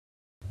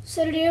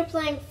So today we're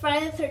playing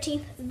Friday the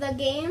 13th, the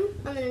game,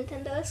 on the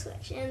Nintendo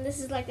Switch. And this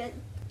is like the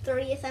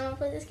 30th time I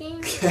play this game.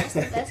 It's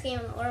the best game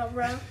in the world,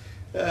 bro.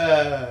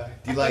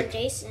 Do you like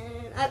Jason?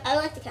 I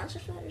like the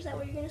counselors better. Is that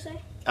what you're going to say?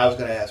 I was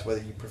going to ask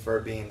whether you prefer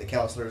being the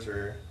counselors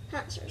or...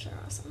 Counselors are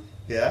awesome.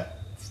 Yeah?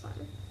 It's fun.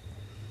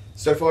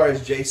 So far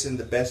as Jason,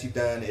 the best you've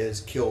done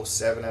is kill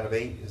 7 out of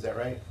 8. Is that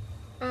right?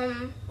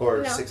 no.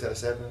 Or 6 out of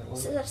 7?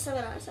 So that's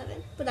 7 out of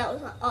 7. But that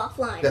was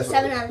offline. That's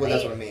 7 out of 8.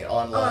 That's what I mean.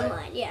 Online.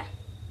 Online, yeah.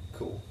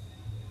 Cool.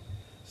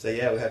 So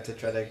yeah, we have to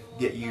try to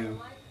get you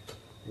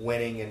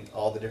winning in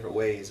all the different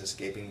ways,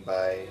 escaping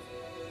by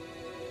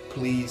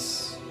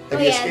police. Oh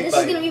yeah, this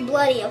is gonna be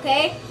bloody,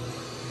 okay?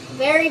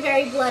 Very,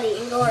 very bloody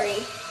and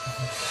gory.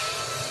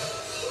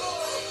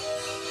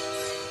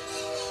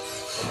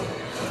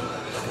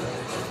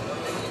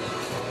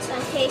 So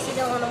in case you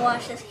don't want to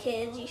watch this,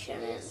 kids, you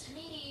shouldn't.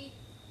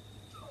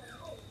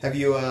 Have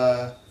you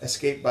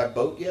escaped by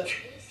boat yet?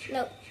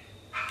 Nope.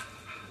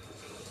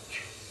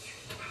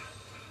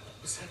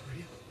 Is that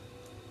real?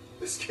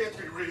 This can't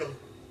be real.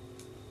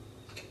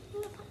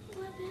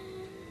 Weapon.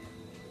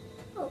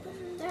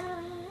 Open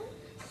that.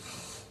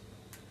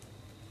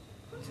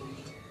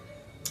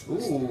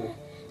 Ooh.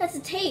 That's a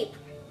tape.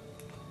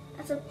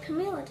 That's a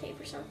Pamela tape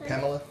or something.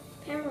 Pamela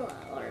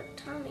or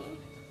Tommy.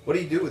 What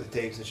do you do with the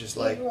tapes? It's just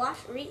like...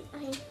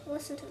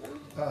 Listen to them.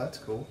 Oh, that's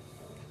cool.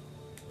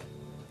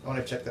 I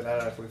want to check that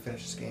out after we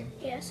finish this game.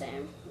 Yeah,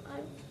 same.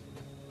 I'm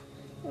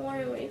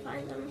wondering where you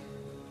find them.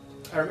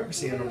 I remember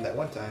seeing them that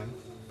one time,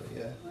 but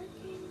yeah.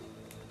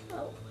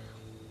 Oh.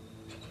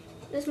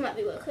 This might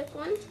be a quick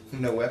one.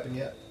 No weapon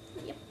yet?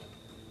 Yep.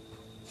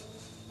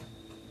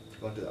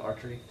 Going to the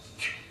archery.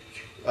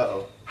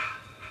 Uh-oh.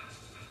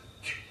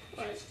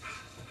 What?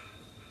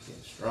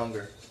 Getting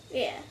stronger.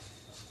 Yeah.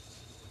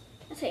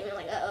 That's hate me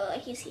like, uh-oh,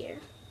 like he's here.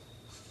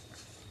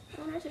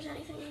 I wonder if there's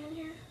anything in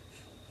here.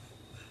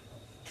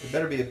 There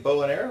better be a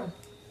bow and arrow.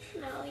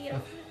 No, you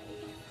don't.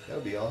 That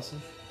would be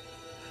awesome.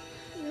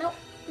 Nope.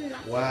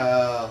 Nothing.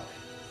 Wow.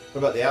 What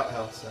about the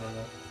outhouse? I don't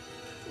know.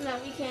 No,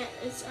 you can't.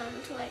 It's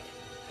to like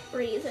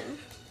breathe and.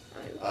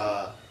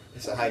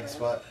 It's a hiding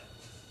spot.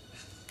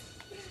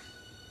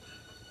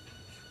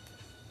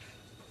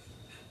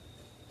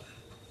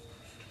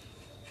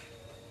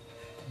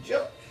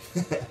 Jump.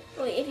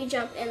 Wait, if you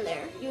jump in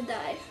there, you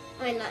die.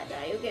 I mean, not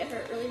die. You'll get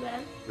hurt really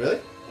bad. Really?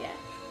 Yeah.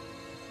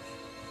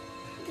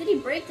 Did he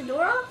break the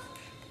door off?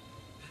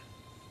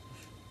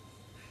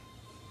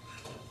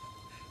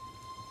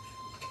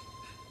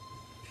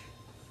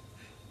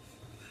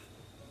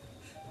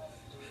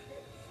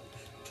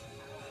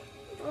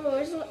 Oh,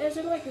 is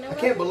it like no? I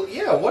can't believe.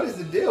 Yeah, what is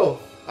the deal?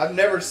 I've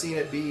never seen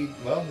it be.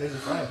 Well, there's a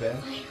frying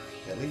pan.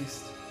 At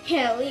least.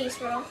 Yeah, at least,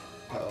 bro.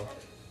 Uh-oh.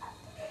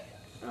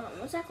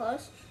 Was that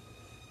close?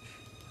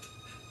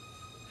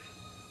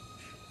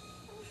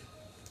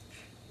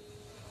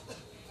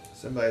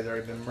 Somebody's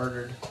already been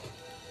murdered.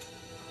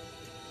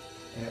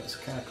 And it was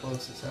kind of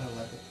close. It sounded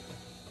like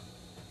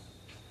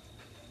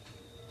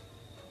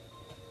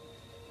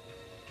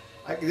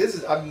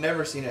it. I've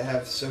never seen it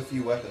have so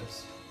few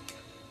weapons.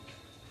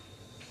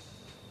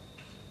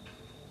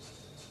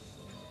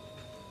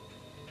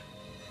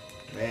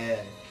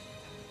 Man.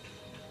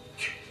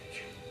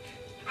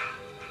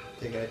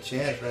 Taking a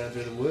chance running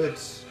through the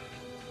woods.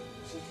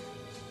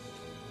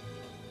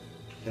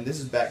 And this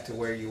is back to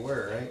where you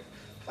were, right?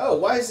 Oh,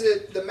 why is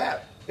it the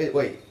map?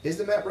 Wait, is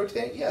the map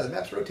rotating? Yeah, the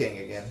map's rotating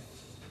again.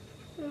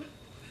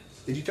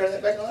 Did you turn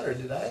that back on, or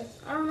did I?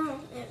 I don't know.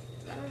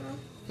 I don't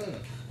know.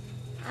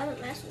 I haven't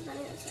messed with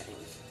any of the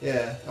settings.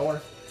 Yeah, I want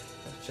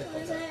to check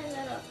What is that? Is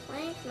that a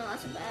plank? No,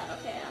 that's a bat.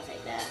 Okay, I'll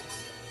take that.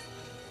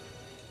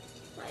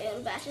 My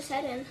it'll bash his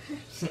head in.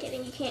 Just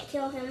kidding, you can't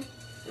kill him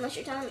unless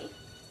you're Tommy.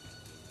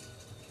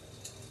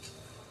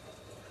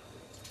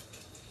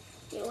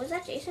 Yo, was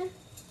that Jason?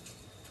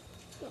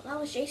 Yo, that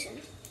was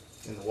Jason.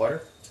 In the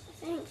water?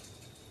 I think.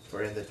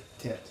 Or in the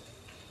tent?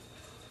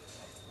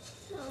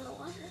 No, in the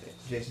water.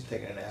 Jason's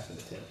taking a nap in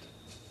the tent.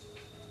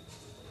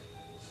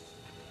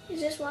 Is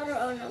this water?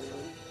 Oh, no.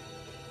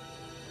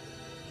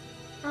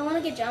 I want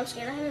to get jump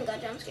scared. I haven't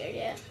got jump scared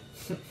yet.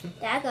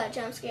 Dad got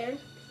jump scared.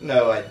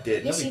 No, I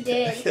didn't. Yes, you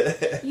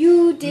did.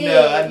 You did.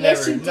 No, I never.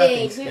 Yes, you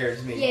Nothing did.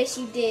 scares me. Yes,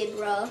 you did,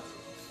 bro.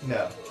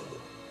 No.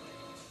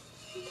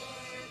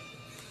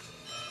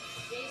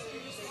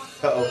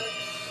 Uh-oh.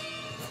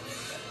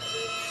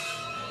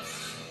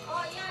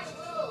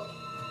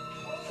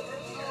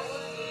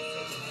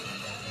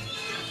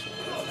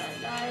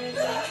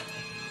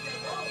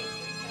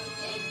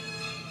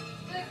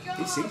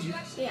 He sees you.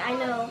 Yeah, I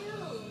know.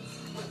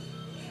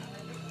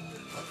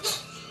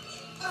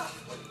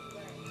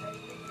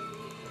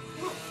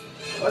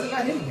 Why is it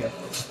not hitting him?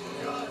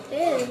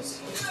 It is.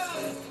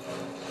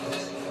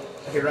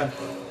 Okay, run.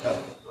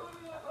 Oh.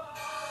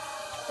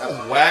 That was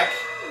whack.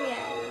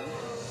 Yeah.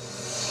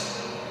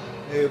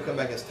 Maybe we'll come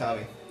back as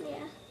Tommy.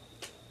 Yeah.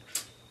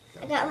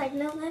 I got like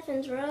no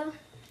weapons, bro.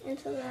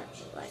 Until that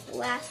like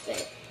last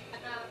bit.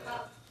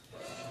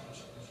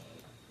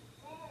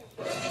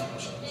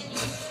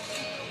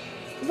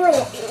 Bro.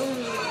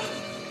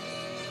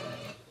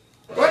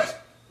 What?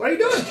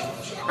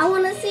 I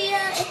want to see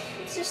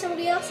if there's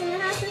somebody else in the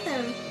house with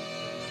him.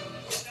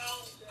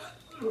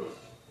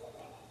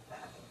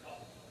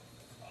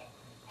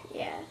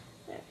 Yeah,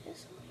 there is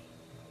somebody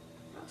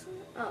else in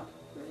the... Oh,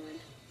 never mind.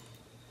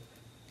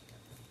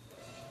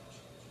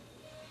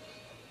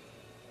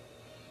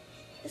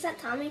 Is that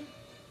Tommy?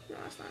 No,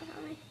 it's not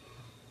Tommy.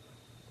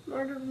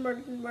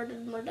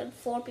 Murdered.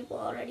 4 people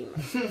already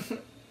murdered.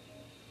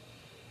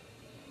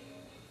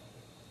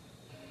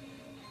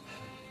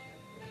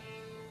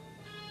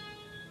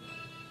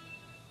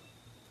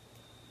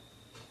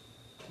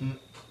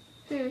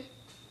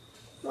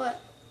 What?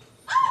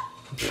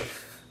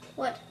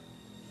 What?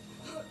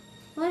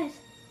 What?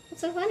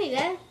 What's so funny,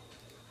 Dad?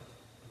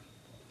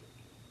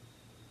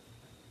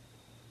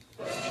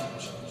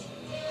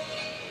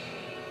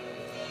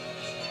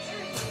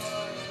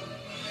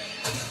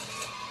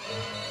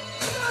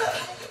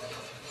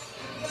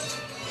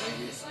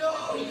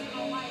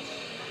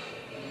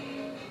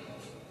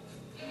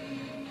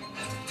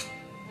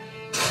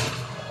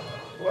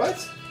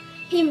 What?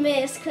 He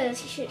missed because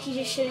he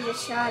just should have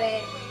just shot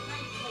it.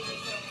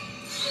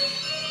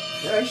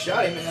 Yeah, he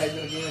shot him and now he's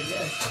gonna get him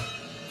again.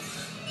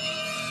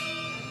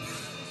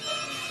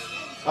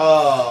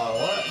 Oh,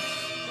 what?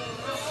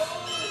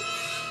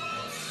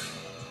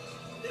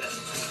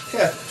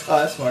 Yeah. Oh,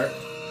 that's smart.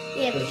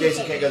 Yeah, Because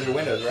Jason can't go through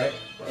windows, right?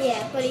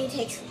 Yeah, but he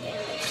takes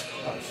damage.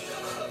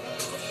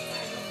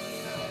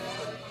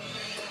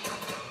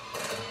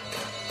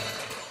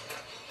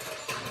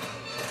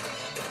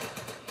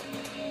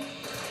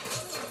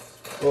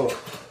 Oh.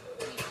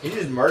 He's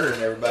just murdering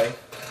everybody.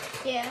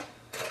 Yeah.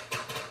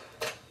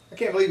 I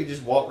can't believe he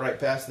just walked right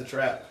past the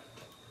trap.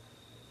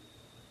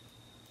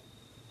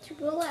 2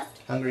 people left.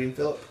 Hungry and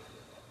Philip.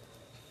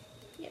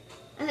 Yep.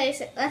 I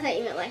thought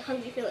you meant like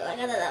Hungry Philip. Like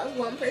I thought that was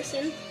one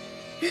person.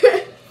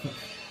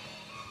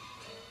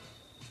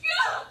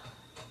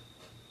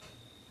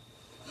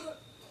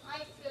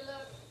 Hi,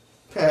 Philip.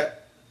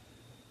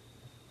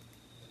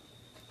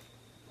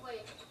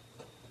 Wait.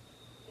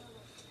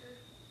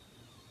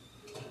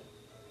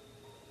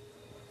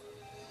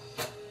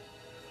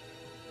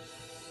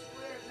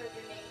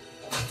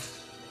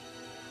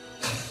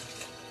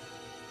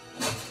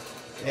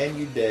 And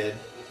you dead.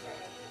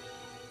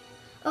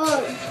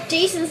 Oh,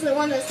 Jason's the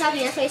one that's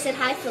talking. That's why he said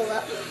hi,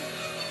 Philip.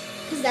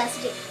 Because that's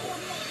Jason.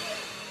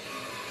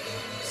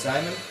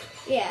 Simon?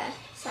 Yeah,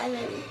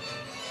 Simon.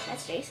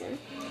 That's Jason.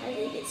 I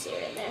think you can see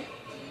it right there.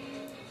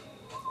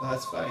 Oh,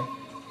 that's funny.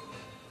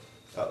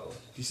 Uh-oh.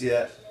 Did you see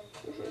that?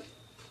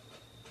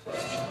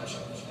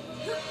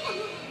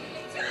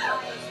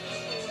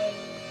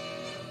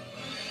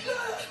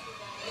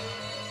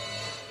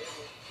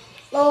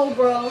 Oh,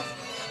 bro.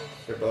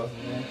 They're both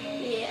in there.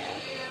 Yeah.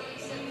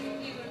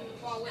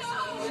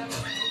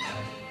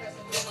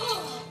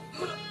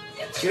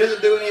 He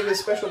doesn't do any of his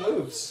special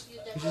moves.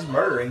 He's just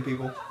murdering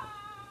people.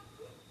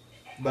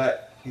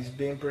 But he's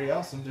being pretty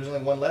awesome. There's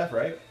only one left,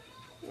 right?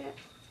 Yeah.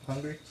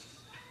 Hungry?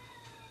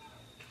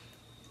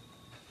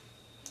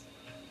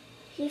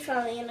 He's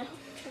probably gonna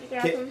try to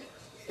grab him.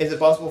 Is it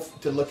possible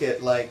to look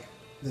at, like,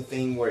 the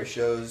thing where it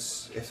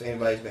shows if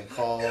anybody's been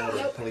called or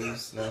Nope.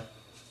 police? No?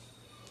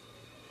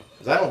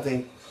 Because I don't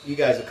think you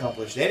guys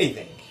accomplished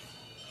anything.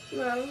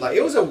 No. Like,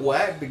 it was a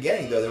whack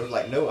beginning, though. There was,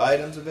 like, no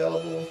items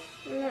available.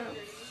 No.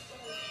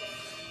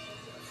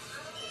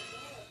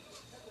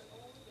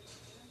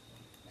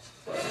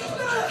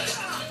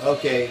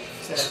 Okay.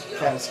 That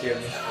kind of scared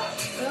me.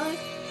 Really?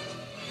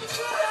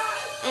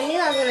 I knew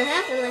that was gonna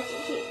happen. Like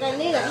I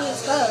knew that he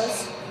was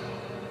close.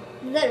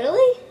 Is that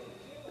really?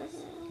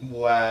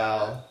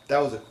 Wow. That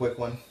was a quick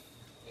one.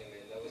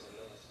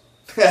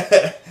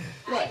 I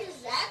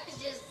just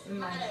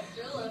had a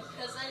Philip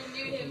because I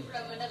knew him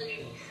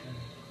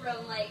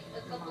from like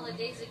a couple of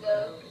days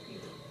ago.